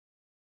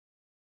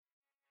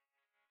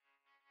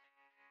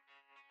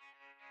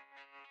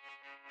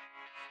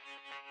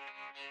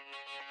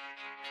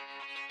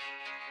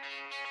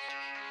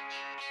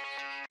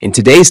In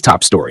today's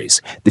top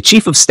stories, the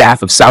Chief of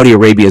Staff of Saudi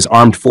Arabia's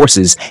armed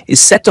forces is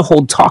set to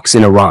hold talks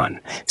in Iran,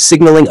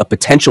 signaling a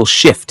potential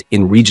shift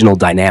in regional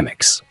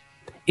dynamics.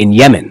 In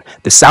Yemen,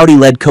 the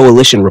Saudi-led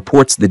coalition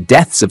reports the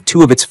deaths of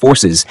two of its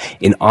forces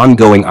in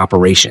ongoing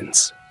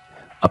operations.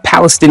 A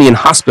Palestinian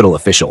hospital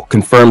official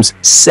confirms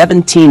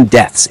 17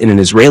 deaths in an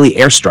Israeli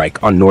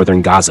airstrike on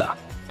northern Gaza.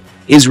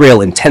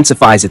 Israel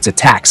intensifies its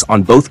attacks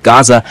on both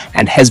Gaza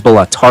and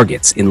Hezbollah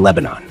targets in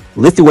Lebanon.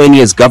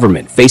 Lithuania's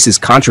government faces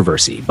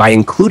controversy by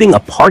including a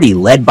party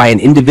led by an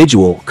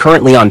individual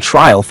currently on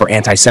trial for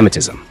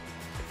anti-Semitism.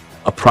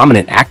 A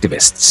prominent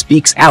activist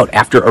speaks out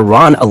after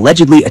Iran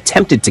allegedly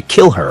attempted to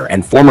kill her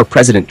and former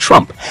President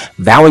Trump,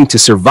 vowing to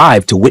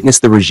survive to witness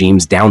the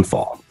regime's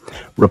downfall.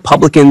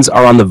 Republicans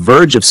are on the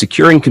verge of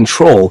securing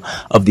control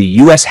of the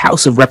U.S.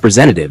 House of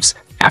Representatives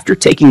after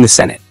taking the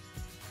Senate.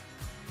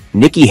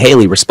 Nikki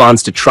Haley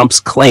responds to Trump's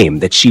claim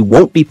that she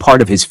won't be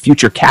part of his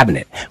future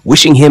cabinet,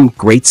 wishing him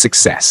great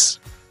success.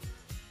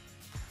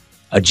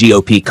 A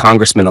GOP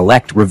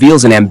congressman-elect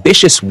reveals an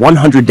ambitious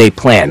 100-day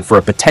plan for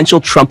a potential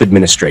Trump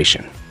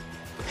administration.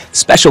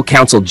 Special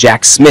counsel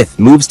Jack Smith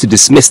moves to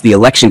dismiss the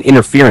election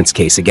interference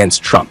case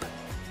against Trump.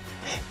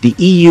 The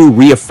EU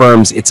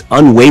reaffirms its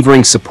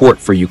unwavering support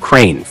for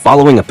Ukraine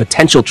following a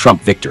potential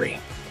Trump victory.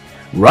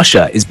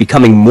 Russia is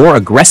becoming more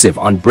aggressive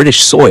on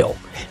British soil,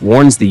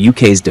 warns the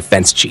UK's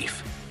defense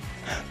chief.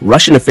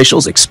 Russian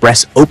officials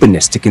express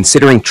openness to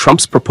considering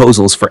Trump's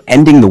proposals for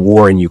ending the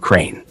war in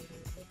Ukraine.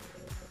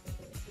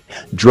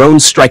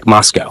 Drones strike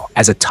Moscow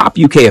as a top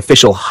UK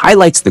official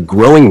highlights the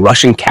growing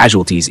Russian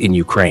casualties in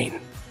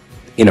Ukraine.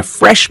 In a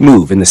fresh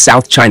move in the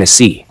South China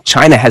Sea,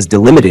 China has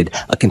delimited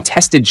a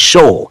contested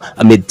shoal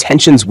amid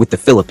tensions with the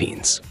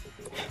Philippines.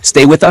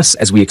 Stay with us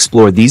as we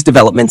explore these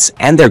developments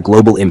and their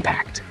global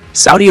impact.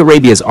 Saudi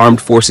Arabia's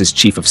Armed Forces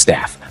Chief of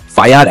Staff,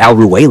 Fayad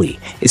al-Ruwaili,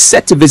 is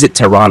set to visit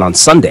Tehran on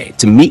Sunday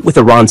to meet with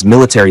Iran's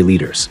military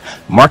leaders,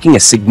 marking a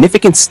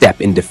significant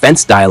step in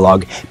defense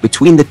dialogue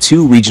between the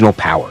two regional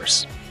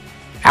powers.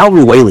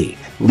 Al-Ruwaili,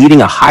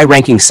 leading a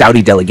high-ranking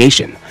Saudi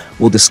delegation,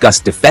 will discuss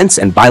defense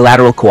and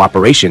bilateral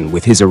cooperation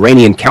with his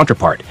Iranian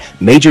counterpart,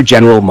 Major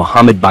General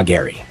Mohammad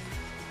Bagheri.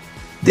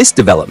 This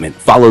development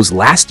follows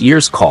last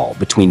year's call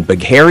between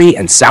Bagheri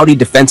and Saudi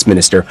Defense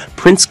Minister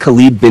Prince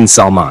Khalid bin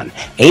Salman,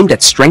 aimed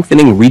at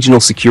strengthening regional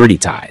security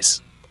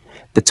ties.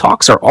 The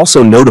talks are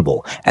also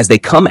notable as they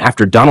come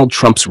after Donald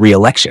Trump's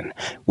re-election,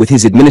 with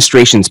his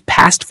administration's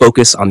past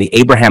focus on the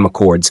Abraham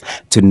Accords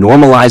to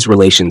normalize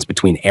relations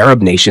between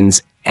Arab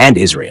nations and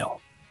Israel.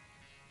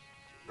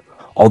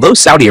 Although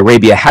Saudi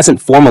Arabia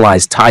hasn't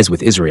formalized ties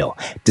with Israel,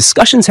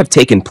 discussions have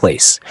taken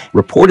place,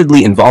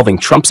 reportedly involving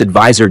Trump's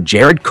advisor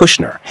Jared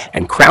Kushner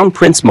and Crown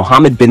Prince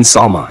Mohammed bin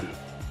Salman.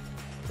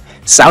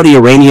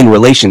 Saudi-Iranian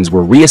relations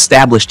were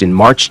re-established in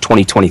March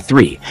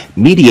 2023,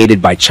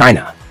 mediated by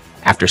China,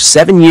 after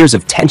 7 years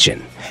of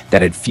tension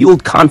that had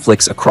fueled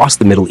conflicts across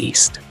the Middle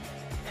East.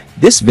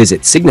 This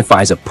visit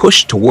signifies a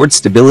push toward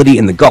stability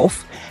in the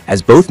Gulf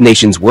as both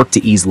nations work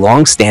to ease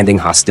long-standing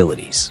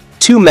hostilities.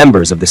 Two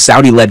members of the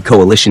Saudi-led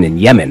coalition in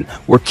Yemen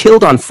were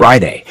killed on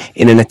Friday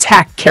in an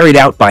attack carried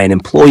out by an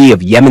employee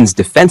of Yemen's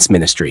defense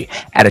ministry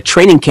at a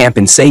training camp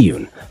in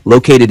Sayun,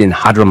 located in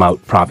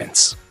Hadramaut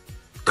province.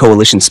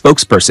 Coalition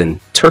spokesperson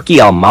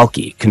Turki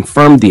al-Malki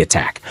confirmed the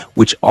attack,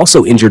 which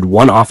also injured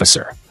one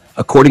officer,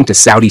 according to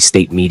Saudi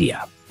state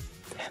media.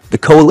 The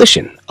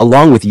coalition,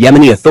 along with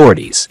Yemeni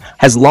authorities,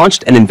 has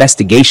launched an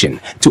investigation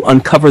to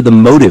uncover the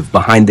motive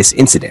behind this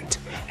incident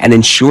and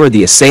ensure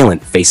the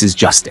assailant faces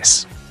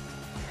justice.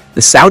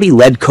 The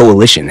Saudi-led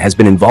coalition has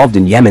been involved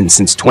in Yemen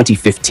since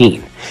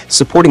 2015,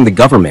 supporting the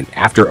government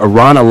after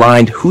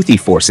Iran-aligned Houthi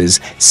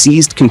forces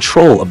seized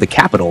control of the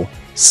capital,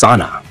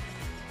 Sana'a.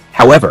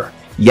 However,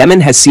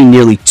 Yemen has seen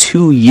nearly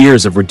 2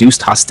 years of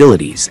reduced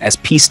hostilities as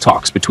peace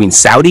talks between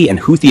Saudi and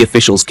Houthi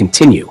officials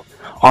continue,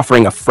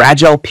 offering a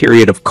fragile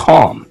period of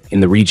calm in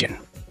the region.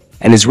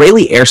 An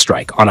Israeli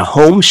airstrike on a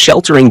home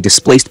sheltering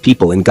displaced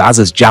people in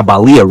Gaza's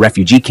Jabalia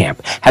refugee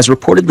camp has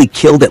reportedly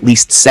killed at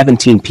least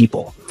 17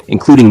 people,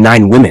 including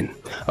 9 women,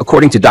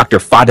 according to Dr.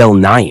 Fadel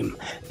Naim,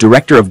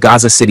 director of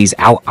Gaza City's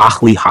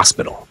Al-Ahli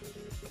Hospital.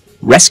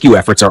 Rescue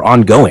efforts are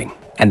ongoing,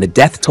 and the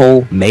death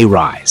toll may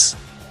rise.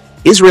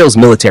 Israel's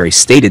military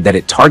stated that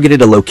it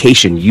targeted a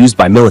location used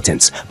by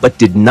militants, but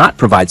did not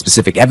provide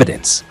specific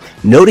evidence,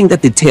 noting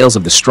that details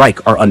of the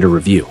strike are under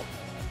review.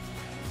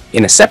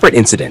 In a separate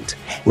incident,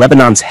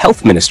 Lebanon's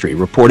health ministry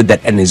reported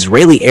that an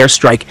Israeli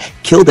airstrike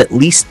killed at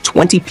least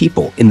 20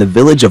 people in the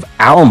village of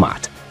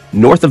Almat,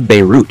 north of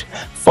Beirut,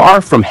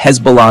 far from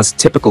Hezbollah's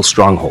typical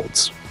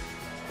strongholds.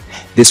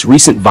 This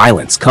recent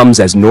violence comes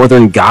as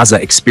northern Gaza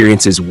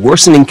experiences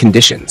worsening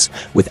conditions,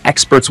 with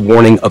experts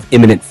warning of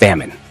imminent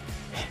famine.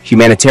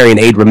 Humanitarian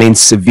aid remains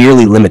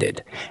severely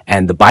limited,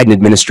 and the Biden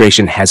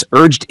administration has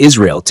urged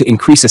Israel to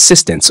increase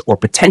assistance or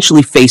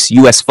potentially face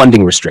U.S.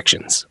 funding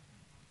restrictions.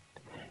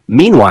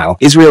 Meanwhile,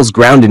 Israel's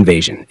ground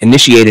invasion,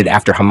 initiated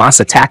after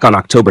Hamas' attack on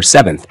October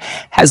 7th,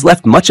 has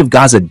left much of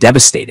Gaza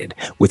devastated,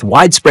 with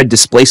widespread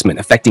displacement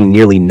affecting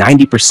nearly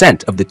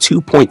 90% of the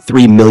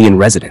 2.3 million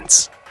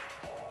residents.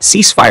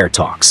 Ceasefire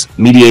talks,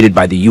 mediated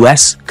by the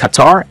US,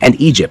 Qatar, and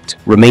Egypt,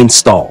 remain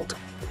stalled.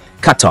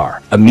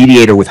 Qatar, a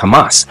mediator with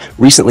Hamas,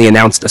 recently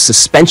announced a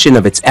suspension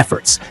of its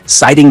efforts,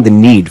 citing the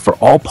need for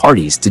all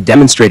parties to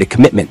demonstrate a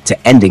commitment to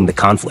ending the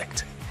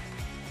conflict.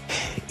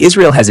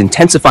 Israel has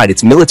intensified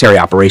its military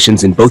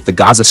operations in both the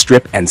Gaza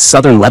Strip and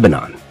southern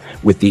Lebanon,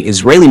 with the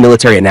Israeli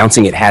military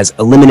announcing it has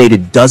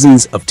eliminated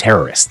dozens of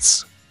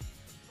terrorists.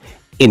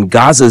 In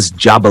Gaza's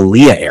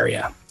Jabalia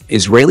area,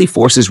 Israeli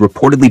forces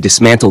reportedly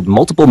dismantled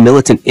multiple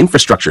militant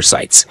infrastructure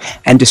sites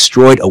and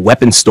destroyed a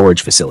weapons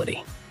storage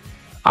facility.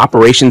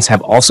 Operations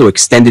have also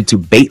extended to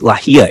Beit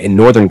Lahia in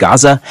northern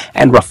Gaza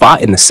and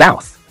Rafah in the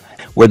south,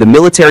 where the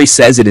military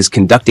says it is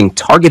conducting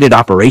targeted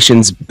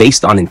operations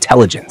based on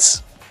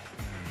intelligence.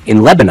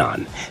 In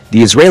Lebanon,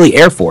 the Israeli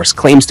Air Force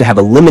claims to have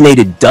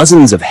eliminated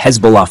dozens of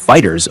Hezbollah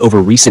fighters over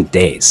recent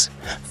days,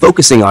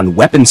 focusing on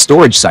weapon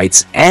storage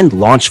sites and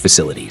launch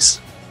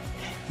facilities.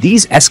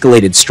 These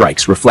escalated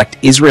strikes reflect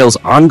Israel's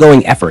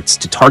ongoing efforts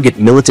to target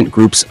militant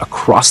groups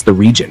across the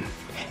region,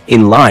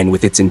 in line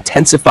with its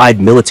intensified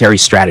military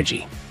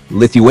strategy.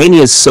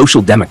 Lithuania's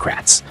Social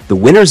Democrats, the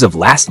winners of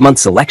last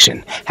month's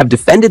election, have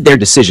defended their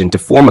decision to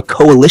form a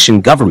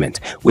coalition government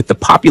with the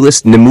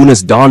populist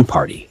Nemunas Dawn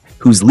Party,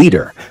 whose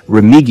leader,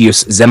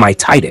 Remigius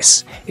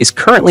Žemaitaitis, is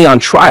currently on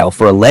trial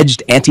for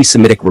alleged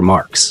anti-Semitic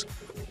remarks.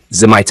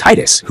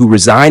 Žemaitaitis, who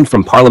resigned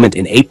from parliament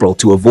in April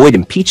to avoid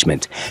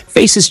impeachment,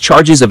 faces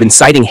charges of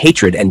inciting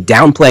hatred and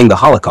downplaying the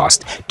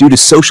Holocaust due to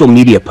social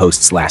media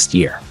posts last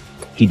year.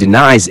 He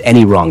denies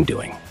any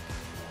wrongdoing.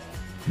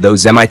 Though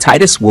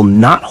Žemaitaitis will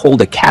not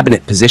hold a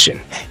cabinet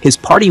position, his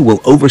party will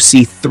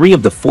oversee 3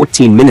 of the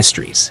 14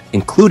 ministries,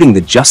 including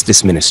the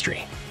Justice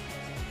Ministry.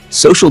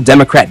 Social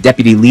Democrat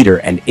deputy leader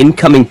and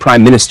incoming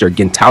Prime Minister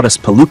Gintautas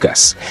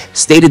Paluckas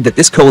stated that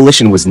this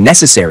coalition was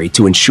necessary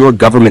to ensure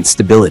government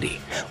stability,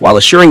 while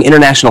assuring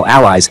international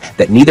allies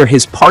that neither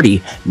his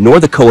party nor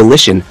the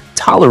coalition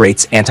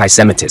tolerates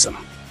anti-Semitism.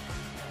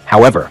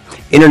 However,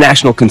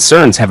 international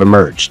concerns have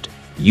emerged.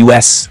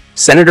 U.S.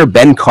 Senator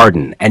Ben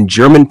Cardin and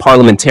German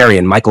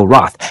parliamentarian Michael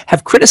Roth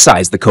have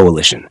criticized the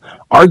coalition,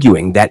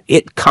 arguing that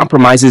it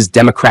compromises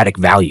democratic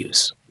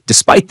values.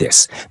 Despite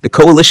this, the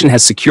coalition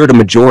has secured a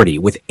majority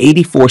with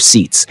 84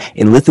 seats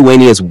in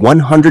Lithuania's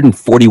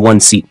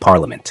 141-seat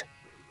parliament.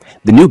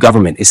 The new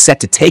government is set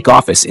to take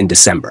office in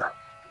December.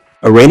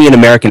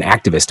 Iranian-American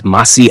activist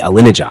Masih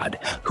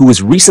Alinejad, who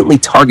was recently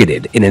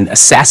targeted in an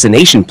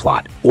assassination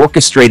plot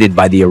orchestrated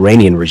by the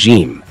Iranian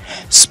regime,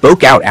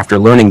 spoke out after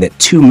learning that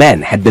 2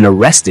 men had been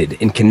arrested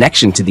in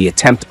connection to the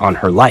attempt on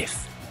her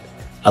life.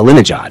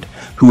 Alinejad,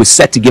 who was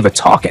set to give a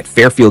talk at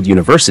Fairfield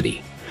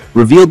University,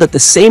 revealed that the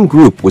same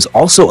group was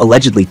also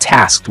allegedly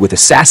tasked with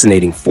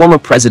assassinating former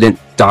President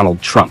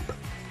Donald Trump.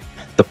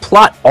 The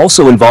plot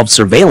also involved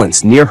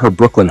surveillance near her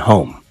Brooklyn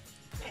home.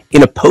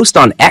 In a post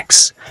on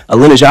X,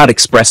 Alinejad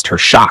expressed her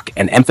shock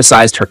and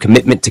emphasized her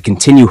commitment to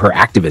continue her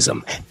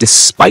activism,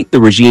 despite the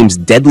regime's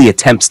deadly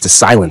attempts to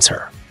silence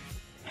her.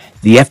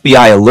 The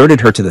FBI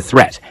alerted her to the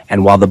threat,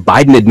 and while the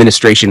Biden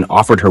administration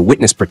offered her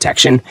witness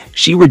protection,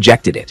 she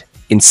rejected it,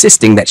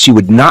 insisting that she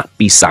would not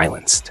be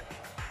silenced.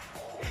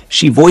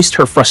 She voiced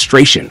her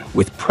frustration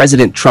with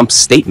President Trump's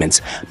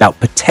statements about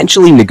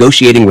potentially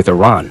negotiating with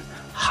Iran,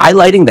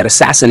 highlighting that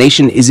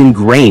assassination is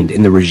ingrained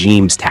in the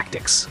regime's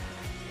tactics.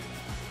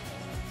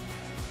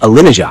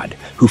 Alinejad,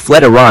 who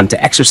fled Iran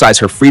to exercise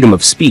her freedom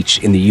of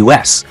speech in the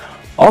U.S.,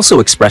 also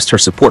expressed her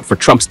support for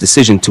Trump's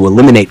decision to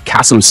eliminate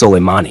Qasem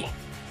Soleimani.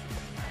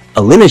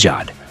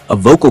 Alinejad, a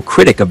vocal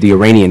critic of the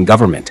Iranian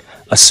government,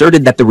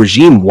 asserted that the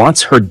regime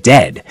wants her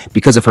dead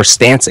because of her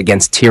stance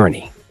against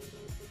tyranny.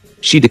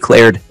 She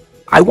declared,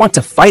 "I want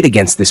to fight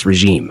against this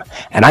regime,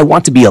 and I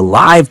want to be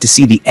alive to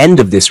see the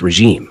end of this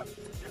regime,"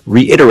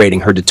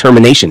 reiterating her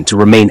determination to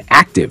remain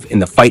active in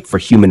the fight for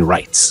human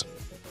rights.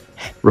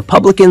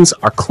 Republicans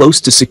are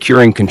close to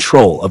securing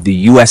control of the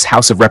U.S.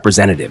 House of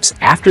Representatives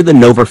after the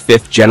November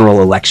 5th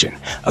general election,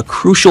 a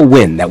crucial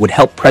win that would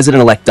help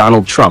President-elect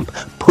Donald Trump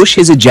push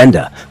his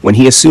agenda when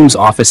he assumes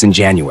office in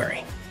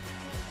January.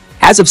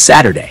 As of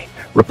Saturday,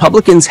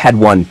 Republicans had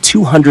won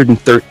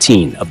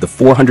 213 of the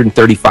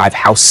 435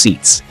 House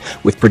seats,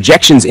 with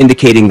projections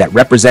indicating that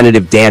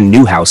Representative Dan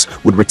Newhouse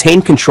would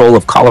retain control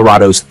of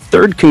Colorado's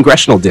 3rd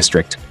congressional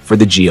district for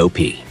the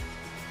GOP.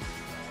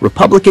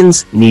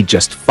 Republicans need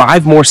just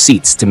 5 more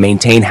seats to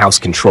maintain House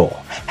control,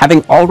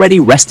 having already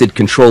wrested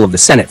control of the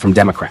Senate from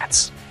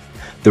Democrats.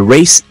 The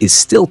race is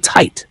still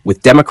tight,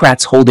 with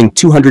Democrats holding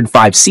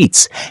 205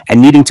 seats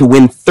and needing to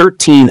win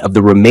 13 of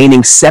the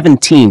remaining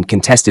 17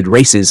 contested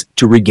races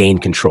to regain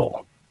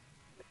control.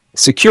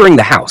 Securing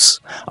the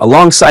House,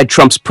 alongside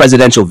Trump's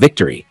presidential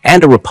victory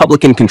and a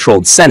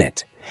Republican-controlled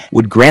Senate,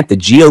 would grant the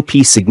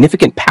GOP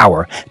significant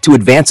power to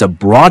advance a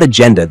broad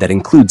agenda that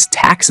includes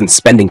tax and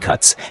spending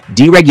cuts,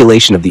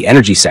 deregulation of the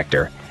energy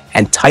sector,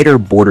 and tighter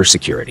border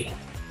security.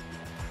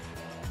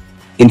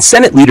 In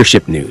Senate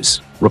leadership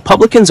news,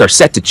 Republicans are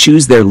set to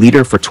choose their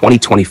leader for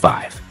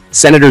 2025.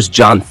 Senators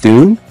John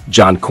Thune,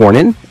 John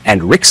Cornyn,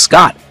 and Rick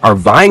Scott are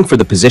vying for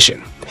the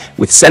position,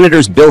 with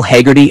Senators Bill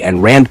Hagerty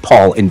and Rand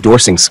Paul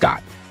endorsing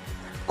Scott.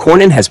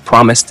 Cornyn has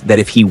promised that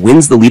if he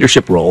wins the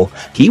leadership role,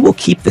 he will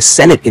keep the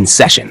Senate in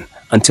session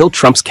until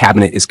Trump's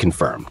cabinet is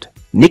confirmed.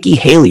 Nikki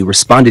Haley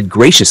responded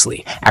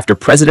graciously after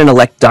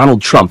President-elect Donald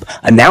Trump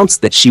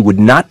announced that she would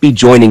not be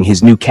joining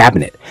his new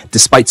cabinet,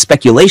 despite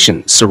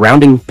speculation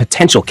surrounding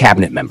potential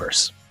cabinet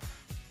members.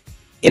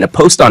 In a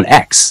post on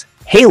X,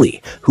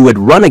 Haley, who had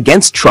run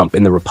against Trump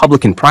in the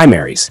Republican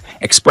primaries,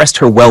 expressed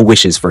her well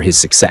wishes for his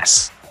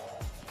success.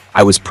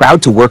 "I was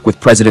proud to work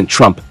with President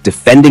Trump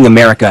defending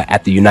America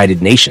at the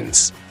United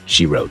Nations,"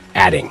 she wrote,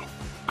 adding,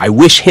 "I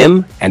wish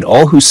him and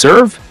all who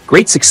serve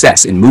great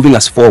success in moving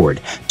us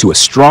forward to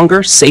a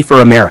stronger,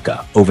 safer America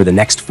over the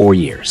next 4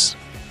 years."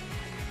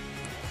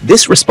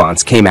 This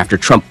response came after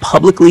Trump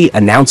publicly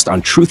announced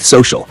on Truth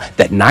Social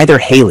that neither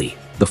Haley,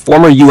 the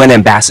former UN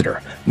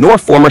ambassador, nor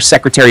former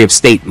Secretary of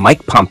State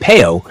Mike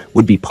Pompeo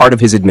would be part of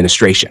his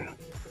administration.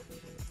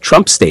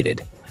 Trump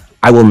stated,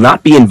 "I will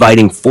not be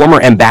inviting former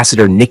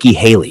Ambassador Nikki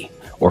Haley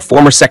or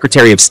former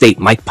Secretary of State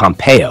Mike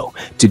Pompeo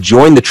to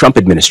join the Trump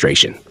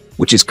administration,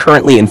 which is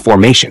currently in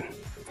formation."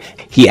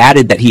 He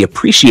added that he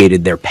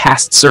appreciated their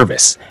past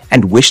service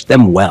and wished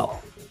them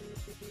well.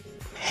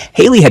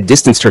 Haley had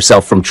distanced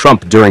herself from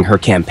Trump during her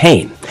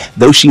campaign,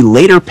 though she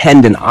later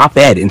penned an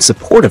op-ed in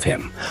support of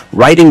him,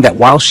 writing that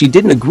while she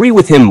didn't agree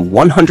with him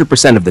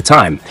 100% of the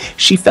time,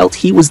 she felt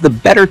he was the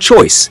better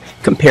choice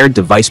compared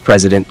to Vice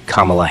President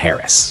Kamala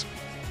Harris.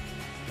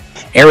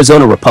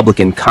 Arizona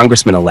Republican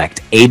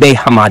Congressman-elect Abe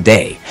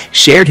Hamadeh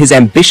shared his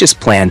ambitious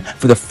plan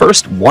for the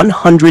first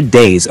 100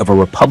 days of a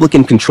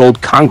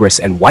Republican-controlled Congress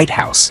and White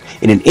House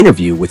in an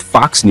interview with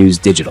Fox News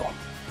Digital.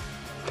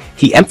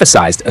 He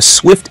emphasized a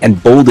swift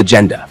and bold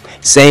agenda,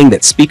 saying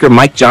that Speaker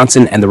Mike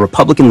Johnson and the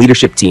Republican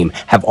leadership team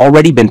have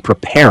already been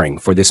preparing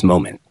for this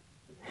moment.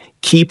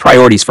 Key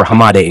priorities for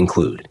Hamadeh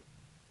include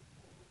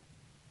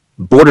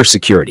border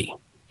security.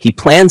 He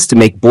plans to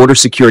make border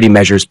security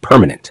measures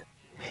permanent.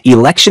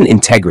 Election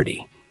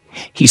integrity.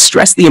 He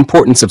stressed the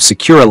importance of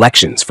secure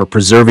elections for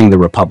preserving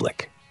the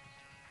republic.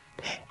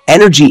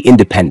 Energy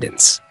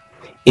independence.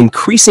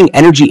 Increasing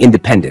energy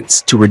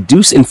independence to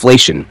reduce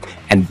inflation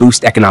and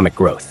boost economic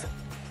growth.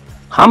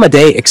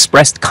 Hamadeh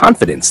expressed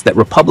confidence that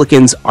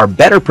Republicans are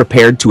better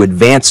prepared to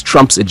advance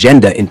Trump's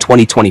agenda in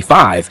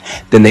 2025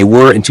 than they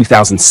were in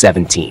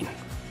 2017.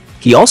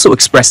 He also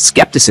expressed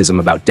skepticism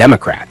about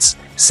Democrats,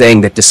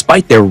 saying that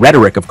despite their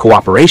rhetoric of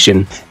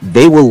cooperation,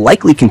 they will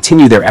likely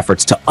continue their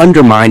efforts to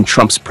undermine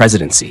Trump's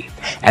presidency,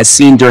 as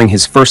seen during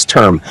his first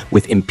term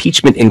with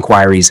impeachment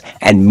inquiries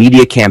and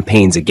media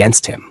campaigns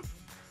against him.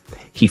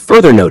 He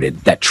further noted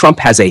that Trump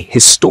has a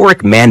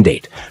historic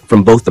mandate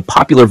from both the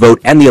popular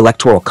vote and the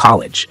Electoral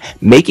College,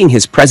 making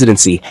his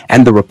presidency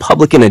and the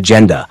Republican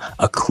agenda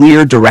a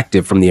clear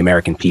directive from the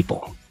American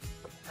people.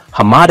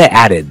 Hamadeh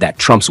added that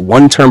Trump's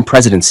one-term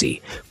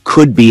presidency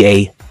could be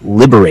a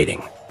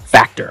liberating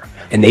factor,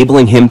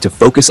 enabling him to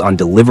focus on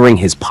delivering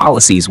his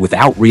policies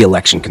without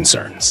re-election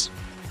concerns.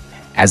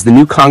 As the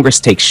new Congress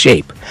takes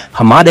shape,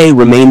 Hamadeh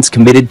remains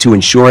committed to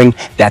ensuring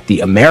that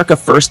the America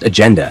First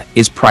agenda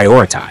is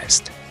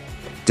prioritized.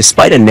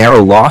 Despite a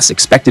narrow loss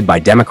expected by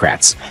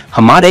Democrats,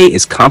 Hamadeh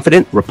is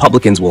confident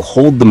Republicans will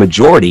hold the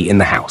majority in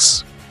the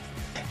House.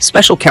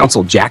 Special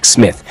counsel Jack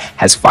Smith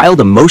has filed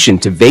a motion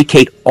to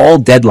vacate all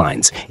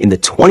deadlines in the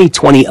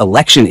 2020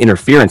 election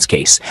interference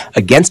case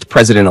against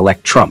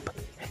President-elect Trump,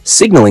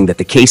 signaling that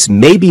the case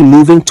may be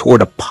moving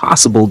toward a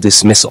possible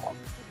dismissal.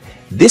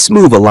 This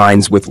move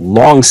aligns with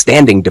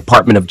long-standing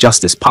Department of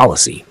Justice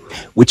policy,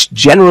 which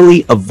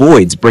generally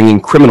avoids bringing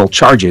criminal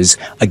charges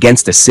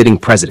against a sitting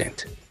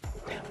president.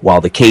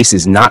 While the case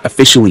is not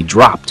officially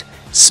dropped,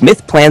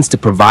 Smith plans to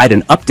provide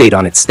an update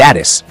on its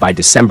status by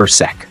December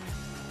 2nd.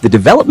 The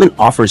development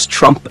offers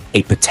Trump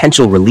a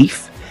potential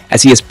relief,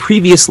 as he has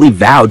previously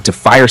vowed to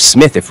fire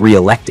Smith if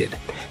re-elected,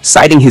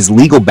 citing his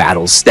legal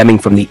battles stemming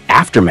from the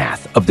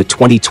aftermath of the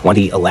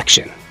 2020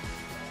 election.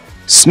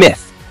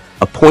 Smith,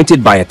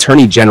 appointed by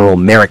Attorney General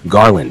Merrick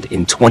Garland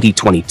in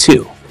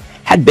 2022,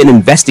 had been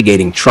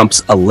investigating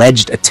Trump's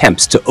alleged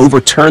attempts to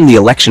overturn the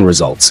election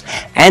results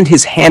and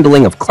his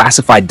handling of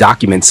classified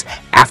documents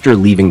after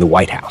leaving the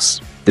White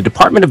House. The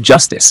Department of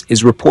Justice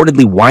is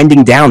reportedly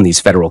winding down these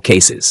federal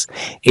cases,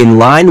 in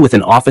line with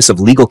an Office of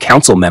Legal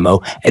Counsel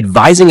memo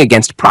advising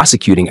against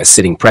prosecuting a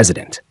sitting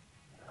president.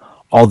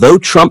 Although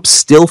Trump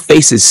still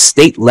faces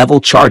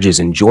state-level charges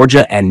in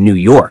Georgia and New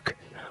York,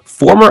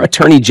 former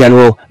Attorney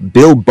General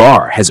Bill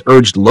Barr has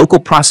urged local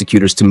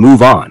prosecutors to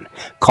move on,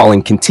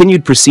 calling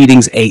continued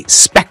proceedings a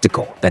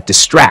spectacle that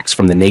distracts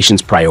from the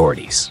nation's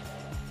priorities.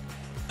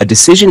 A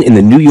decision in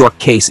the New York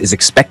case is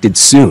expected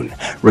soon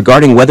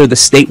regarding whether the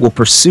state will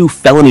pursue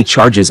felony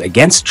charges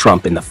against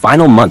Trump in the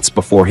final months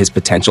before his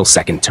potential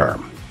second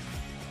term.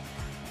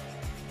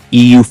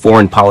 EU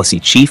Foreign Policy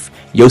Chief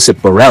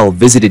Josep Borrell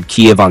visited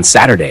Kiev on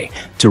Saturday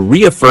to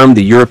reaffirm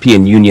the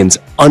European Union's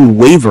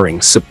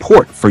unwavering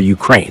support for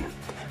Ukraine,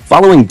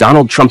 following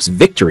Donald Trump's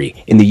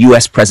victory in the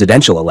U.S.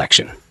 presidential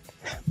election.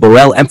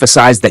 Borrell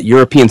emphasized that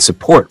European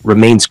support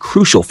remains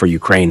crucial for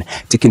Ukraine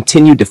to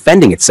continue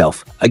defending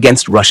itself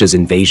against Russia's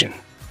invasion.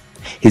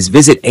 His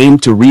visit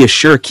aimed to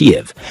reassure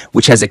Kyiv,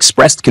 which has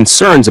expressed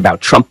concerns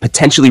about Trump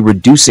potentially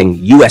reducing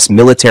U.S.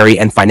 military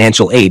and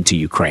financial aid to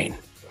Ukraine.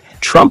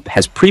 Trump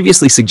has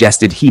previously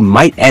suggested he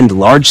might end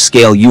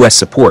large-scale U.S.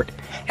 support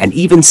and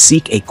even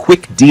seek a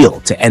quick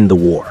deal to end the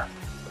war.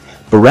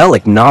 Borrell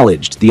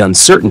acknowledged the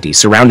uncertainty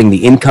surrounding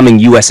the incoming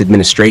U.S.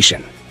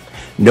 administration,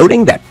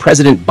 noting that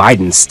President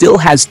Biden still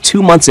has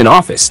 2 months in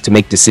office to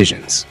make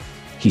decisions.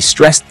 He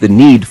stressed the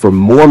need for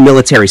more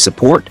military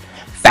support,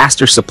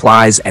 faster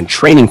supplies, and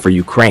training for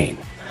Ukraine,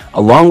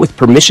 along with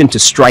permission to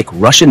strike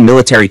Russian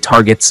military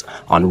targets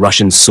on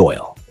Russian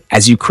soil.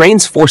 As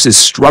Ukraine's forces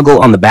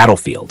struggle on the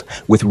battlefield,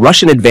 with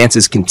Russian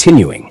advances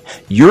continuing,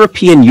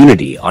 European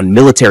unity on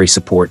military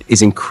support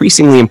is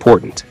increasingly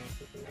important.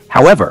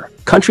 However,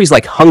 countries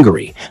like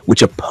Hungary,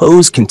 which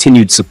oppose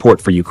continued support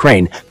for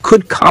Ukraine,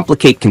 could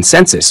complicate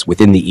consensus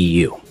within the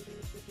EU.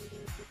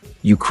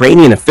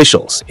 Ukrainian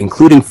officials,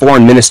 including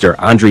Foreign Minister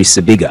Andriy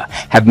Sybiga,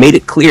 have made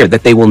it clear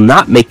that they will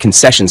not make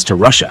concessions to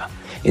Russia,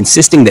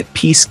 insisting that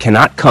peace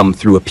cannot come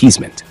through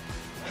appeasement.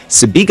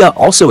 Sybiga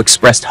also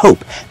expressed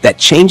hope that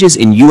changes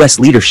in U.S.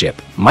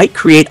 leadership might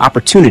create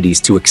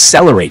opportunities to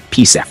accelerate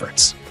peace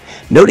efforts,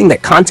 noting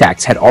that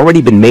contacts had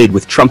already been made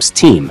with Trump's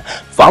team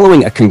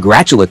following a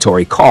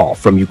congratulatory call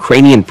from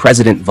Ukrainian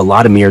President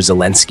Volodymyr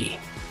Zelensky.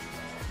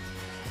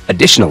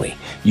 Additionally,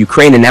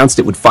 Ukraine announced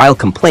it would file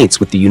complaints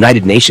with the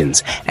United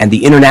Nations and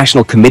the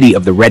International Committee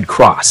of the Red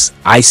Cross,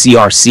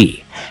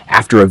 ICRC,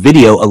 after a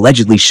video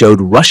allegedly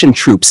showed Russian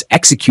troops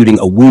executing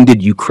a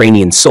wounded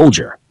Ukrainian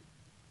soldier,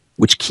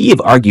 which Kyiv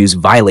argues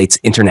violates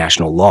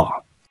international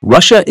law.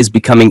 Russia is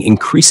becoming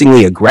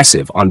increasingly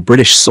aggressive on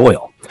British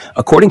soil,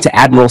 according to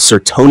Admiral Sir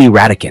Tony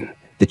Radakin,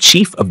 the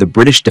chief of the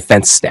British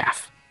Defence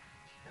Staff.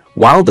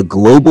 While the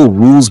global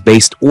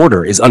rules-based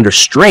order is under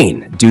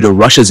strain due to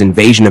Russia's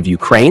invasion of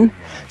Ukraine,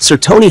 Sir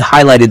Tony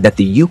highlighted that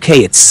the UK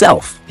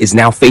itself is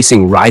now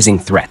facing rising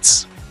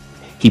threats.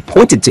 He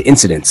pointed to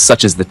incidents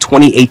such as the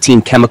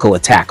 2018 chemical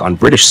attack on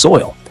British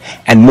soil,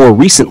 and more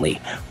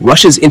recently,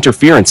 Russia's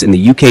interference in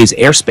the UK's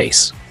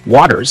airspace,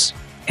 waters,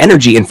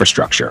 energy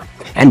infrastructure,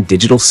 and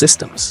digital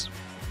systems.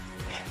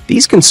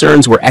 These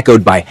concerns were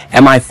echoed by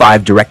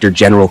MI5 Director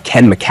General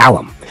Ken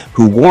McCallum,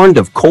 who warned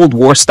of Cold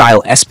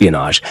War-style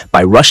espionage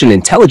by Russian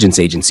intelligence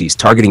agencies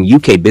targeting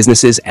UK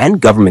businesses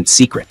and government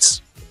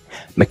secrets.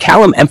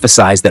 McCallum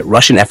emphasized that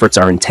Russian efforts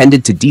are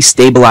intended to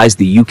destabilize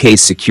the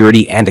UK's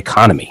security and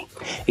economy,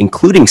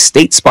 including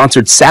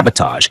state-sponsored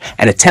sabotage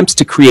and attempts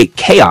to create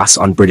chaos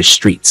on British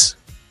streets.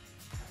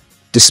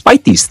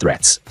 Despite these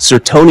threats, Sir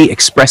Tony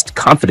expressed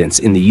confidence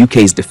in the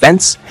UK's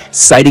defense,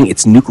 citing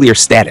its nuclear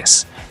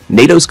status,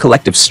 NATO's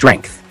collective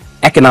strength,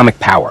 economic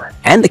power,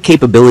 and the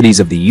capabilities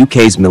of the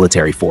UK's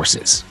military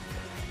forces.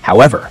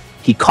 However,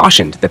 he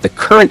cautioned that the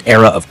current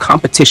era of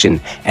competition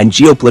and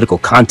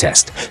geopolitical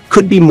contest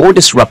could be more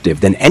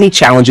disruptive than any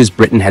challenges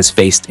Britain has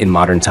faced in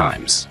modern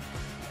times.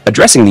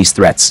 Addressing these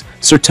threats,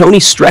 Sir Tony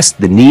stressed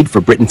the need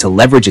for Britain to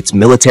leverage its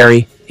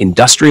military,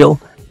 industrial,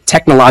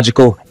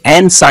 technological,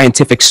 and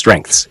scientific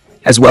strengths,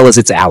 as well as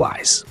its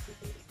allies.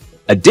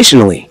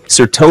 Additionally,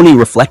 Sir Tony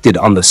reflected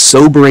on the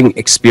sobering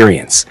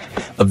experience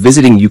of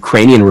visiting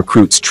Ukrainian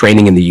recruits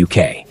training in the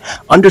UK,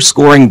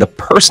 underscoring the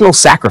personal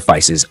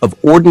sacrifices of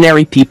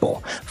ordinary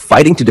people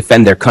fighting to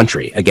defend their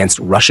country against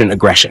Russian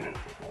aggression.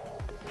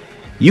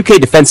 UK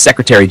Defense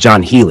Secretary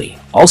John Healey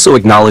also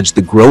acknowledged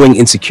the growing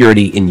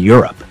insecurity in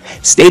Europe,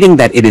 stating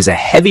that it is a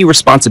heavy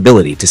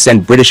responsibility to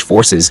send British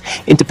forces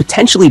into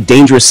potentially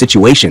dangerous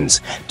situations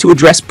to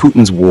address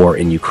Putin's war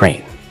in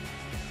Ukraine.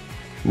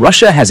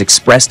 Russia has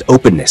expressed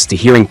openness to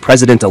hearing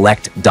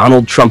President-elect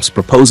Donald Trump's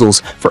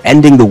proposals for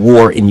ending the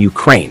war in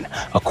Ukraine,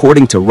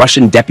 according to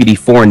Russian Deputy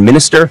Foreign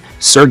Minister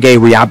Sergei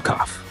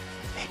Ryabkov.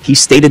 He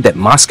stated that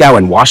Moscow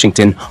and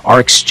Washington are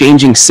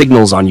exchanging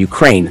signals on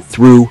Ukraine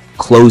through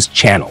closed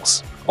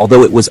channels,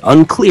 although it was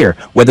unclear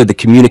whether the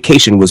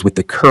communication was with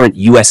the current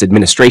U.S.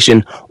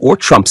 administration or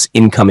Trump's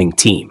incoming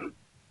team.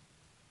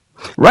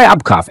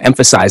 Ryabkov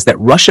emphasized that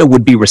Russia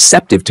would be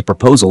receptive to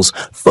proposals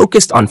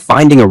focused on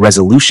finding a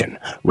resolution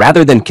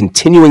rather than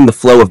continuing the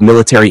flow of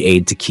military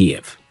aid to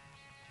Kyiv.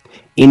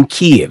 In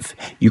Kyiv,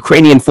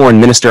 Ukrainian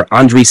Foreign Minister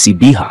Andriy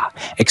Sybiha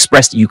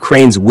expressed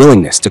Ukraine's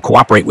willingness to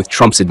cooperate with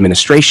Trump's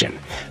administration,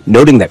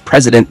 noting that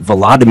President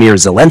Volodymyr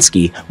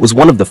Zelensky was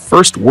one of the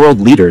first world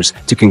leaders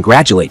to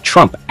congratulate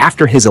Trump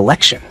after his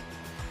election.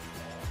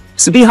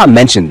 Sybiha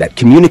mentioned that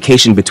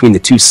communication between the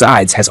two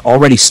sides has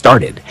already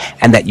started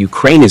and that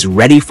Ukraine is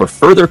ready for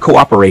further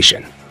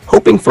cooperation,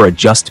 hoping for a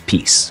just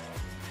peace.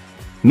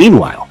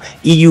 Meanwhile,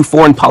 EU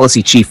Foreign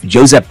Policy Chief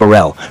Josep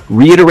Borrell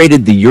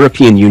reiterated the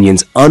European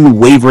Union's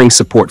unwavering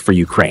support for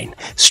Ukraine,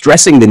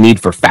 stressing the need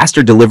for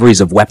faster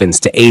deliveries of weapons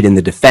to aid in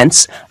the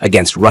defense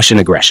against Russian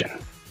aggression.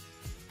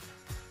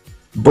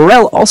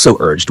 Borrell also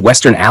urged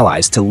Western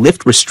allies to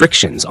lift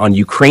restrictions on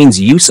Ukraine's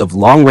use of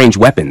long-range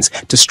weapons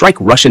to strike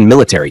Russian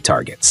military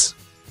targets.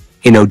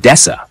 In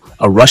Odessa,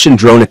 a Russian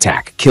drone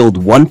attack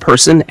killed 1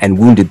 person and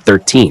wounded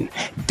 13,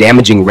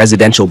 damaging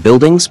residential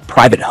buildings,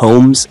 private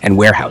homes, and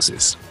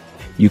warehouses.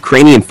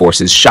 Ukrainian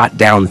forces shot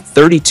down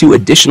 32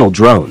 additional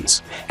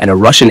drones, and a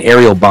Russian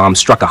aerial bomb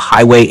struck a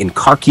highway in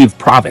Kharkiv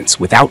province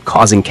without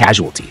causing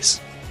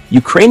casualties.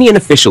 Ukrainian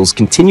officials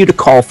continue to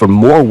call for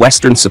more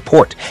Western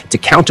support to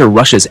counter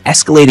Russia's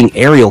escalating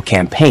aerial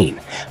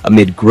campaign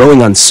amid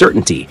growing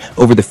uncertainty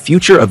over the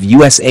future of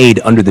U.S.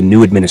 aid under the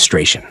new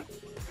administration.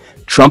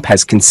 Trump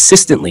has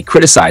consistently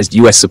criticized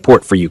U.S.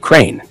 support for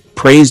Ukraine,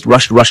 praised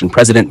Russian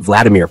President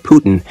Vladimir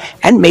Putin,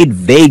 and made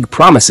vague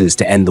promises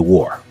to end the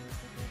war.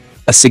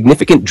 A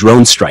significant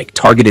drone strike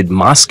targeted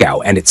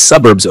Moscow and its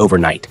suburbs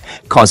overnight,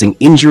 causing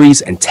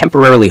injuries and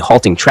temporarily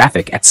halting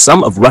traffic at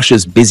some of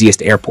Russia's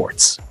busiest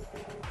airports.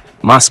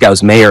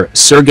 Moscow's mayor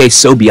Sergei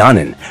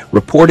Sobyanin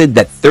reported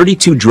that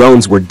 32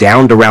 drones were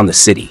downed around the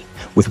city,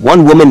 with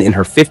one woman in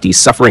her 50s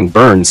suffering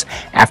burns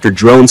after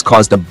drones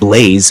caused a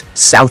blaze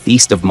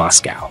southeast of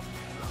Moscow.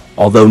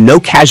 Although no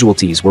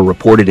casualties were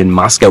reported in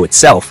Moscow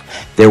itself,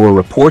 there were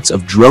reports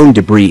of drone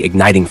debris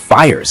igniting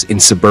fires in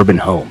suburban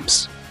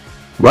homes.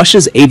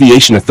 Russia's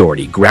aviation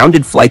authority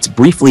grounded flights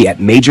briefly at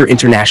major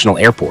international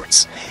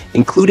airports,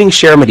 including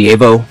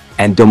Sheremetyevo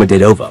and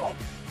Domodedovo.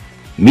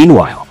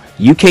 Meanwhile,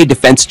 UK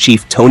Defense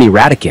Chief Tony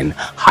Radakin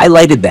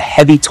highlighted the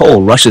heavy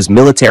toll Russia's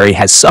military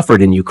has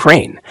suffered in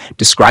Ukraine,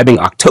 describing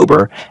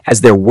October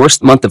as their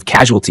worst month of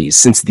casualties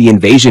since the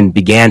invasion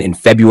began in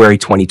February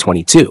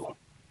 2022.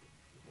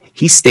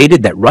 He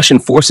stated that Russian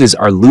forces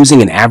are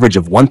losing an average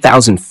of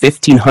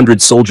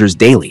 1,500 soldiers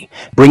daily,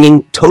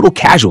 bringing total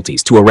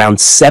casualties to around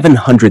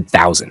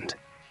 700,000.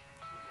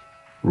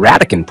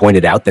 Radakin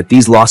pointed out that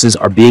these losses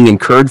are being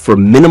incurred for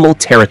minimal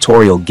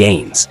territorial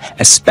gains,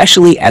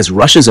 especially as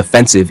Russia's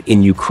offensive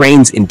in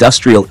Ukraine's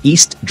industrial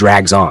east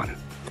drags on.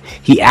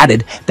 He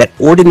added that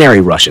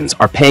ordinary Russians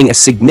are paying a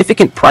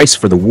significant price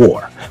for the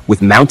war,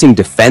 with mounting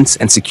defense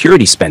and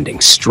security spending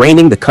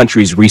straining the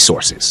country's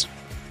resources.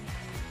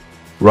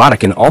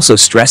 Radakin also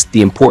stressed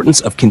the importance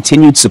of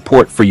continued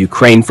support for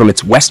Ukraine from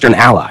its Western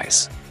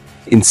allies,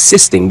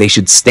 insisting they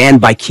should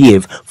stand by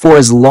Kyiv for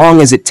as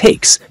long as it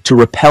takes to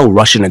repel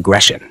Russian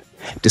aggression,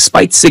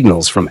 despite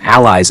signals from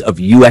allies of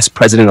U.S.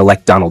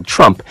 President-elect Donald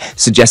Trump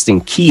suggesting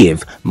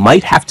Kyiv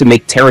might have to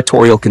make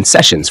territorial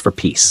concessions for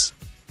peace.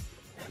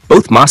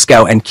 Both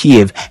Moscow and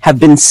Kyiv have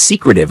been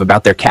secretive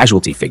about their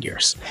casualty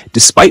figures,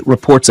 despite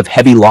reports of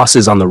heavy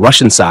losses on the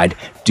Russian side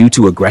due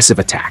to aggressive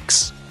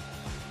attacks.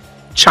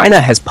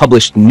 China has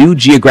published new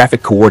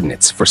geographic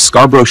coordinates for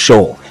Scarborough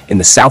Shoal in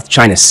the South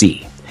China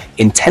Sea,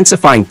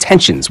 intensifying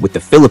tensions with the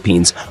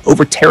Philippines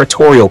over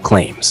territorial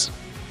claims.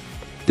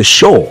 The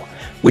shoal,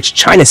 which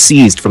China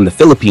seized from the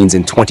Philippines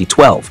in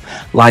 2012,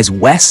 lies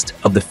west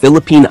of the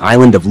Philippine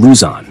island of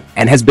Luzon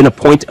and has been a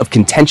point of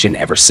contention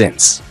ever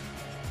since.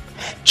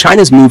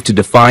 China's move to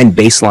define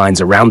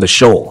baselines around the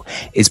shoal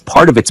is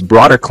part of its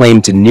broader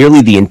claim to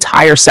nearly the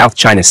entire South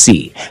China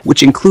Sea,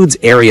 which includes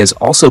areas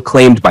also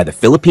claimed by the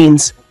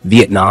Philippines,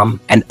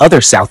 Vietnam, and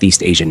other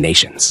Southeast Asian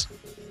nations.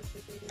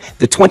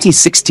 The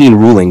 2016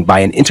 ruling by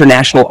an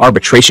international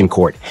arbitration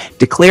court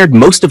declared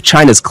most of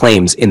China's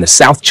claims in the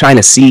South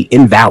China Sea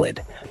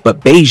invalid,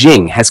 but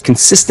Beijing has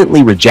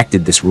consistently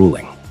rejected this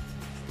ruling.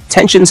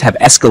 Tensions have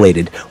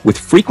escalated with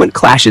frequent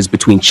clashes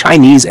between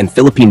Chinese and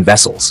Philippine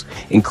vessels,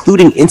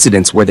 including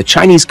incidents where the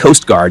Chinese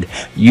Coast Guard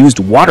used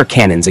water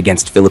cannons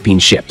against Philippine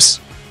ships.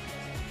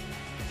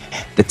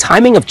 The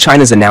timing of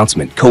China's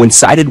announcement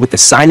coincided with the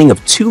signing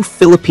of two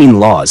Philippine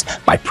laws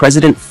by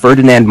President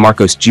Ferdinand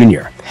Marcos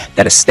Jr.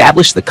 that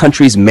established the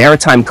country's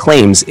maritime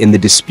claims in the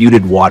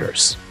disputed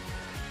waters.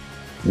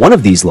 One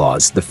of these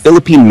laws, the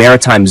Philippine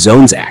Maritime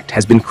Zones Act,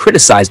 has been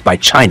criticized by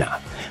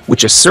China,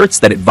 which asserts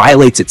that it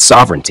violates its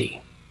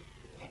sovereignty.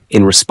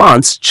 In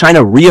response,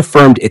 China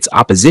reaffirmed its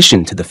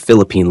opposition to the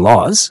Philippine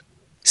laws,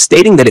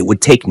 stating that it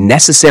would take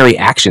necessary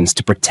actions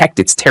to protect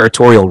its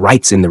territorial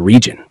rights in the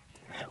region,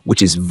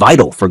 which is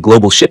vital for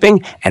global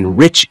shipping and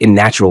rich in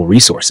natural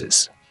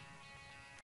resources.